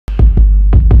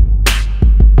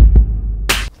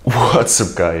What's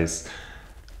up, guys?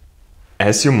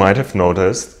 As you might have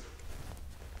noticed,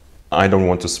 I don't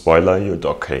want to spoiler you.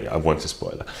 Okay, I want to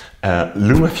spoiler.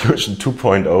 LumaFusion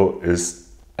 2.0 is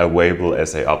available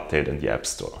as an update in the App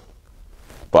Store.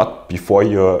 But before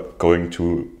you're going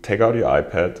to take out your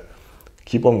iPad,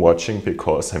 keep on watching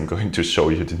because I'm going to show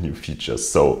you the new features.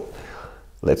 So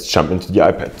let's jump into the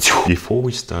iPad. Before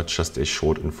we start, just a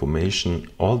short information.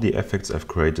 All the effects I've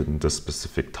created in this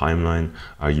specific timeline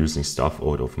are using stuff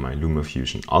out of my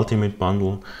LumaFusion Ultimate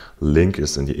bundle. Link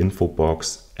is in the info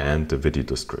box and the video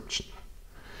description.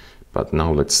 But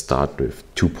now let's start with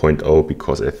 2.0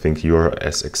 because I think you're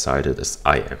as excited as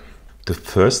I am. The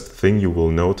first thing you will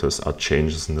notice are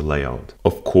changes in the layout.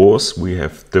 Of course, we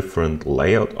have different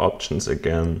layout options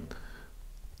again,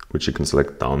 which you can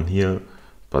select down here.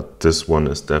 But this one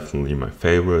is definitely my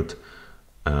favorite.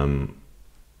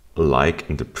 Like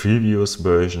in the previous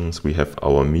versions, we have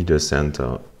our media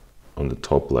center on the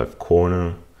top left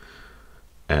corner.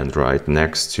 And right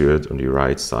next to it on the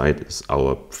right side is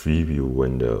our preview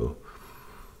window.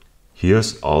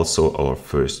 Here's also our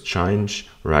first change.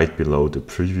 Right below the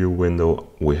preview window,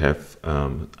 we have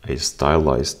a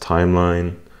stylized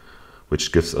timeline,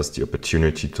 which gives us the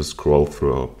opportunity to scroll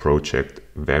through our project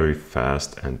very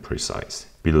fast and precise.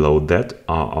 Below that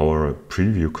are our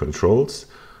preview controls.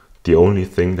 The only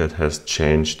thing that has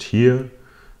changed here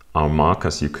are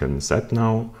markers you can set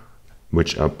now,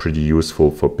 which are pretty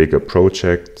useful for bigger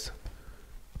projects.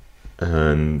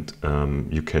 And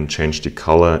you can change the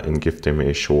color and give them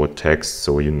a short text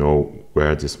so you know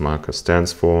where this marker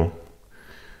stands for.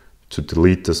 To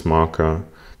delete this marker,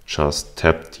 just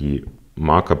tap the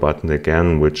marker button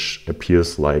again, which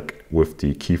appears like with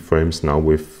the keyframes now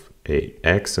with a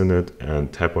X in it,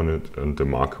 and tap on it and the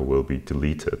marker will be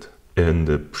deleted. In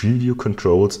the preview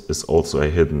controls is also a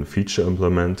hidden feature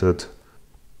implemented.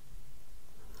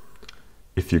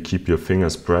 If you keep your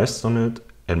fingers pressed on it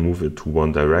and move it to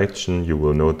one direction, you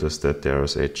will notice that there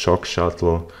is a jog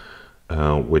shuttle,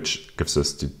 which gives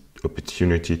us the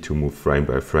opportunity to move frame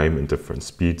by frame in different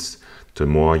speeds. The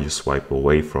more you swipe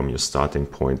away from your starting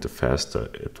point, the faster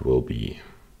it will be.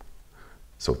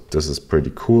 So this is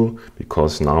pretty cool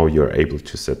because now you're able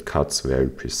to set cuts very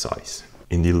precise.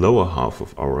 In the lower half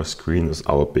of our screen is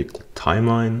our big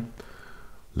timeline.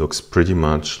 Looks pretty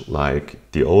much like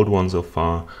the old one so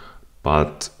far,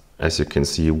 but as you can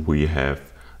see, we have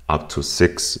up to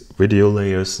 6 video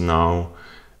layers now.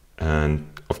 And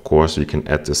of course, we can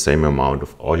add the same amount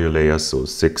of audio layers, so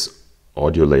 6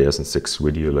 audio layers and 6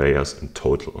 video layers in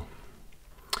total.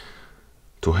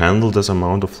 To handle this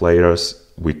amount of layers,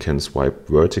 we can swipe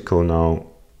vertical now,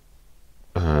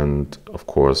 and of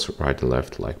course right and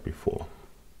left like before.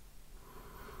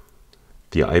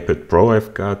 The iPad Pro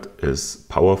I've got is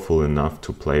powerful enough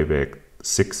to play back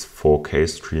 6 4K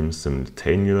streams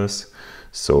simultaneous,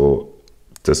 so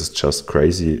this is just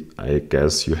crazy. I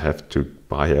guess you have to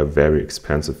buy a very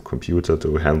expensive computer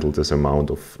to handle this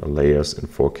amount of layers in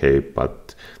 4K,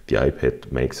 but the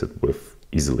iPad makes it with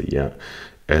easily, yeah.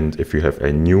 And if you have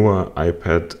a newer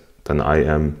iPad than I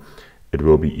am, it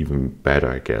will be even better,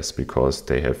 I guess, because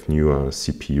they have newer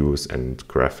CPUs and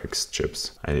graphics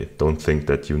chips. I don't think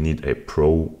that you need a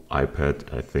Pro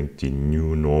iPad. I think the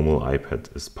new normal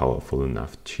iPad is powerful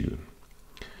enough too.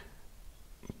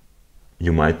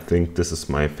 You might think this is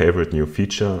my favorite new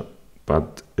feature,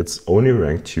 but it's only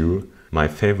rank 2. My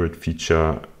favorite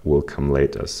feature will come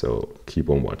later, so keep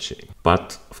on watching.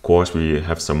 But of course, we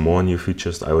have some more new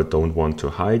features I don't want to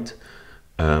hide.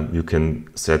 You can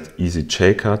set easy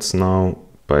J-cuts now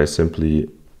by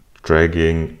simply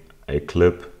dragging a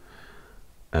clip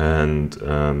and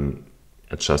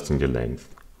adjusting the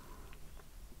length.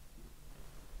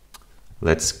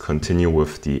 Let's continue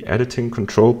with the editing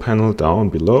control panel down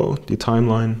below the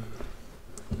timeline.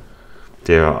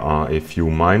 There are a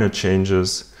few minor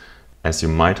changes. As you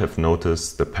might have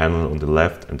noticed, the panel on the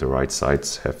left and the right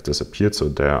sides have disappeared, so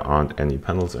there aren't any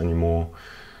panels anymore,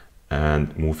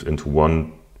 and moved into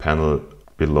one panel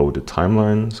below the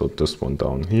timeline, so this one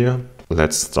down here.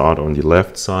 Let's start on the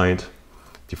left side.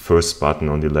 The first button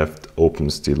on the left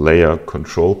opens the layer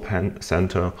control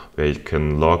center, where you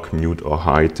can lock, mute or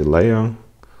hide the layer.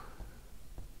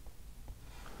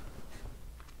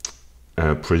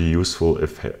 Pretty useful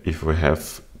if we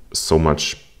have so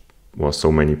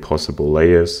many possible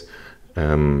layers.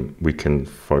 We can,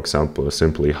 for example,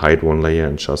 simply hide one layer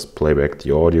and just play back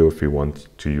the audio if we want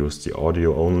to use the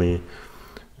audio only,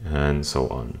 and so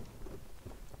on.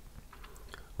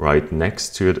 Right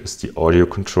next to it is the audio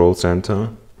control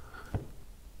center,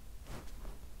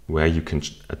 where you can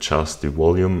adjust the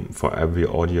volume for every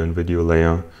audio and video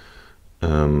layer.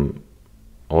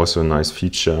 Also a nice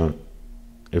feature.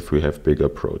 if we have bigger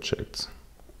projects.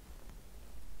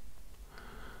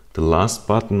 The last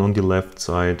button on the left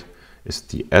side is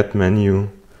the Add menu,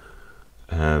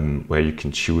 where you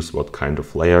can choose what kind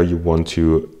of layer you want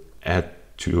to add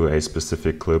to a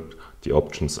specific clip. The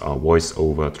options are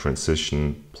voiceover,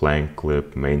 transition, blank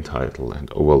clip, main title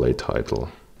and overlay title.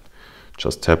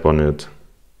 Just tap on it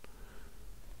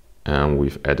and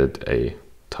we've added a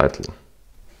title.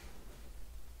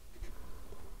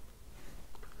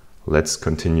 Let's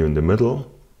continue in the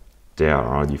middle. There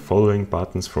are the following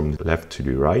buttons from the left to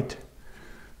the right.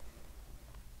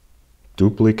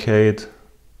 Duplicate,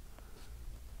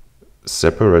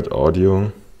 separate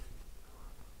audio,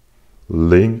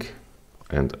 link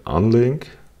and unlink,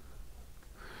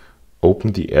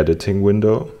 open the editing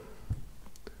window,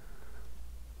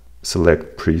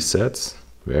 select presets,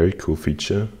 very cool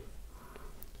feature,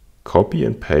 copy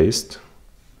and paste,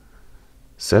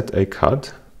 set a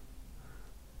cut,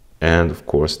 and of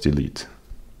course delete.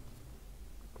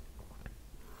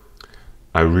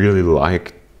 I really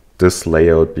like this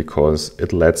layout because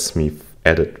it lets me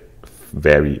edit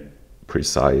very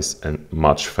precise and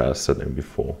much faster than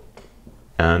before.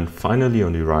 And finally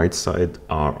on the right side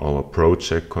are our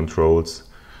project controls.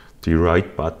 The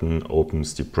right button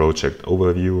opens the project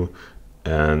overview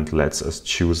and lets us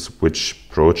choose which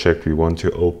project we want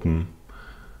to open.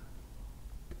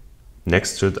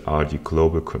 Next to it are the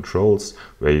global controls,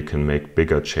 where you can make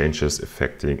bigger changes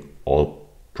affecting all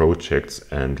projects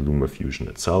and LumaFusion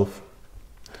itself.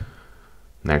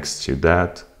 Next to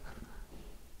that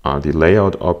are the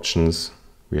layout options.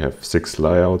 We have 6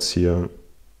 layouts here.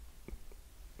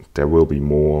 There will be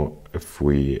more if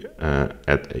we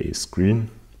add a screen.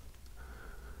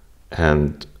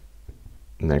 And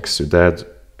next to that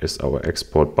is our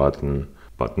export button.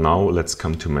 But now let's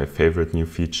come to my favorite new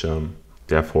feature.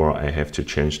 Therefore, I have to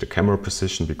change the camera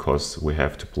position because we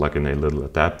have to plug in a little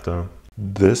adapter.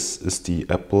 This is the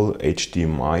Apple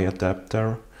HDMI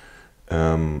adapter.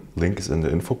 Link is in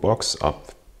the info box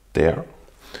up there.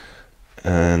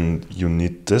 And you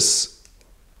need this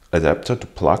adapter to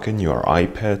plug in your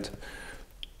iPad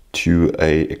to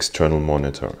an external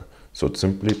monitor. So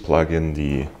simply plug in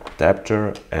the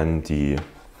adapter and the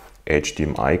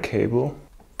HDMI cable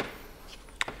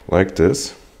like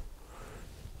this.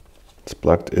 It's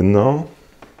plugged in now.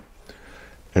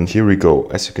 And here we go.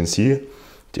 As you can see,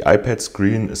 the iPad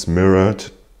screen is mirrored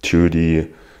to the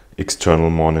external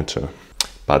monitor.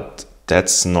 But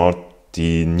that's not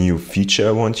the new feature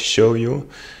I want to show you.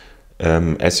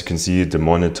 As you can see, the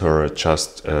monitor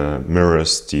just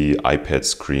mirrors the iPad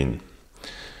screen.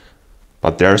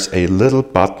 But there's a little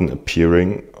button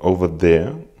appearing over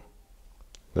there.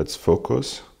 Let's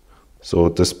focus. So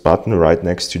this button right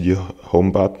next to the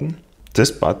home button. This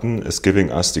button is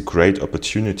giving us the great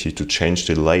opportunity to change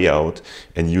the layout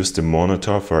and use the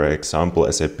monitor, for example,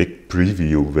 as a big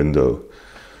preview window.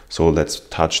 So let's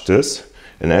touch this.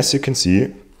 And as you can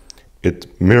see,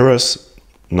 it mirrors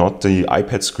not the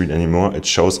iPad screen anymore. It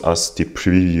shows us the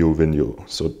preview window.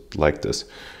 So like this.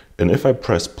 And if I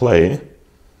press play,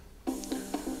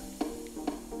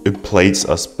 it plays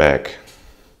us back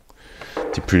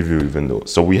the preview window.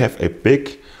 So we have a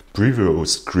big preview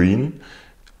screen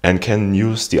and can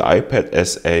use the iPad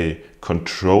as a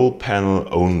control panel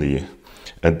only.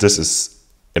 And this is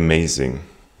amazing.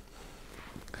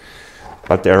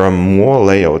 But there are more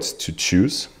layouts to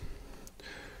choose.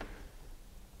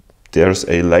 There's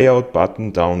a layout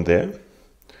button down there.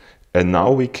 And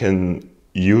now we can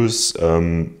use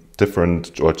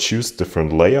choose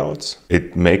different layouts.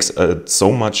 It makes it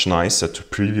so much nicer to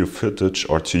preview footage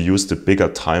or to use the bigger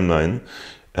timeline.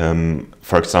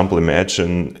 For example,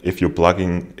 imagine if you're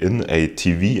plugging in a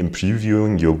TV and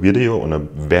previewing your video on a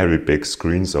very big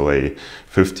screen, so a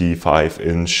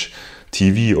 55-inch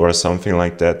TV or something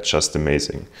like that, just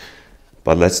amazing.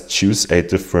 But let's choose a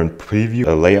different preview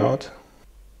layout.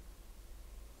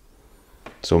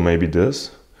 So maybe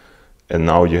this. And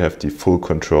now you have the full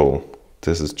control.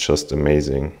 This is just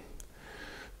amazing.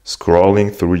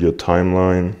 Scrolling through your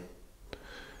timeline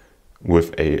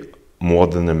with a more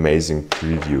than amazing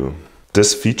preview.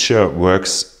 This feature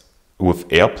works with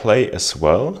AirPlay as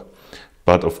well,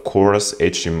 but of course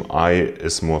HDMI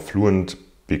is more fluent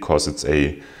because it's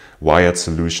a wired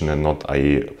solution and not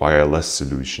a wireless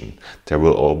solution. There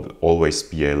will always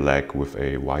be a lag with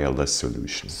a wireless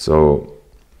solution. So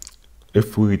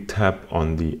if we tap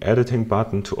on the editing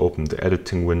button to open the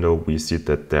editing window, we see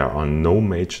that there are no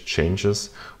major changes.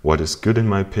 What is good in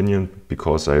my opinion,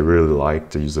 because I really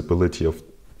like the usability of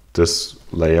this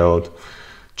layout.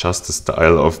 Just the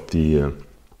style of the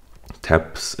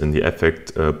taps in the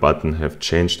effect button have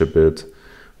changed a bit,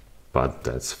 but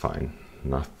that's fine.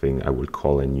 nothing I would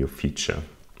call a new feature.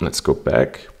 Let's go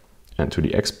back and to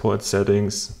the export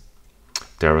settings.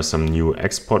 There are some new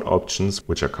export options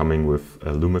which are coming with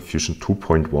LumaFusion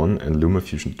 2.1 and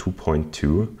LumaFusion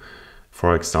 2.2.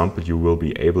 For example, you will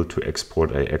be able to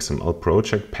export a XML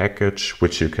project package,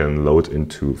 which you can load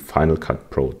into Final Cut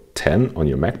Pro 10 on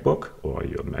your MacBook or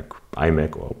your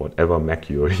iMac or whatever Mac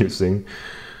you're using,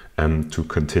 to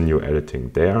continue editing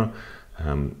there.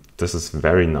 This is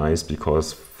very nice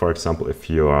because, for example, if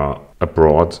you are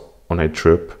abroad on a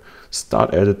trip,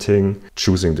 start editing,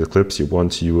 choosing the clips you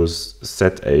want to use,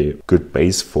 set a good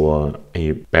base for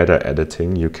a better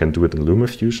editing. You can do it in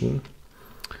LumaFusion.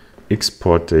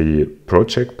 Export the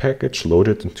project package, load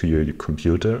it into your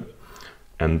computer,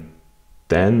 and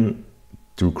then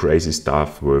do crazy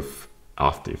stuff with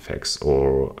After Effects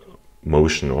or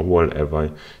Motion or whatever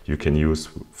you can use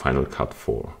Final Cut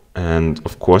for. And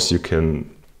of course you can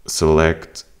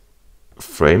select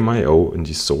Frame.io in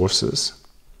the sources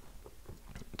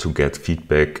to get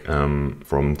feedback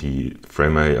from the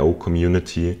Frame.io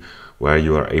community, where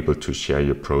you are able to share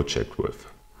your project with.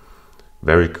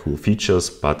 Very cool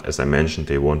features, but as I mentioned,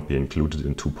 they won't be included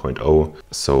in 2.0,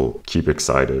 so keep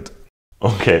excited.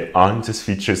 Okay, aren't these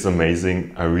features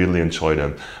amazing? I really enjoy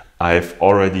them. I've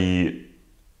already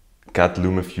got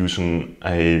LumaFusion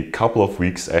a couple of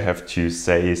weeks, I have to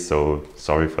say, so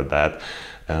sorry for that.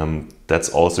 That's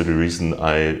also the reason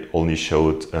I only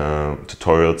showed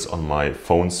tutorials on my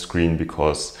phone screen,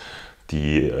 because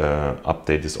the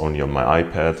update is only on my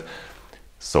iPad.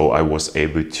 So I was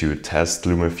able to test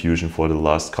LumaFusion for the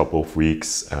last couple of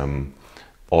weeks.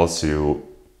 Also,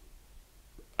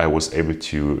 I was able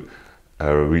to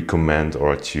recommend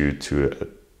or to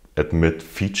admit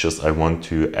features I want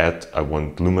to add. I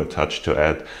want LumaTouch to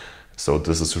add. So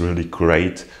this is really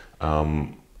great.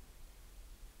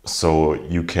 So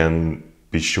you can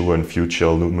be sure in future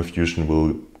LumaFusion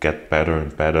will get better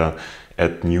and better,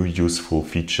 add new useful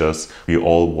features we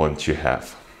all want to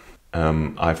have.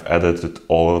 I've edited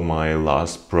all my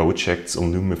last projects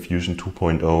on LumaFusion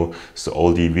 2.0, so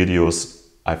all the videos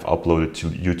I've uploaded to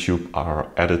YouTube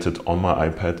are edited on my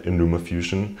iPad in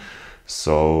LumaFusion.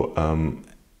 So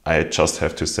I just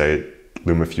have to say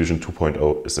LumaFusion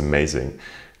 2.0 is amazing.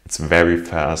 It's very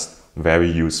fast,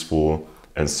 very useful,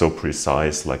 and so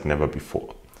precise like never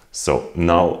before. So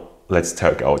now let's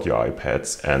take out your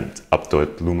iPads and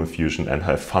upload LumaFusion and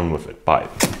have fun with it. Bye.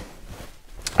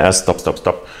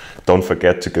 Stop. Don't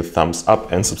forget to give thumbs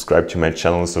up and subscribe to my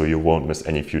channel so you won't miss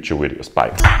any future videos.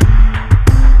 Bye.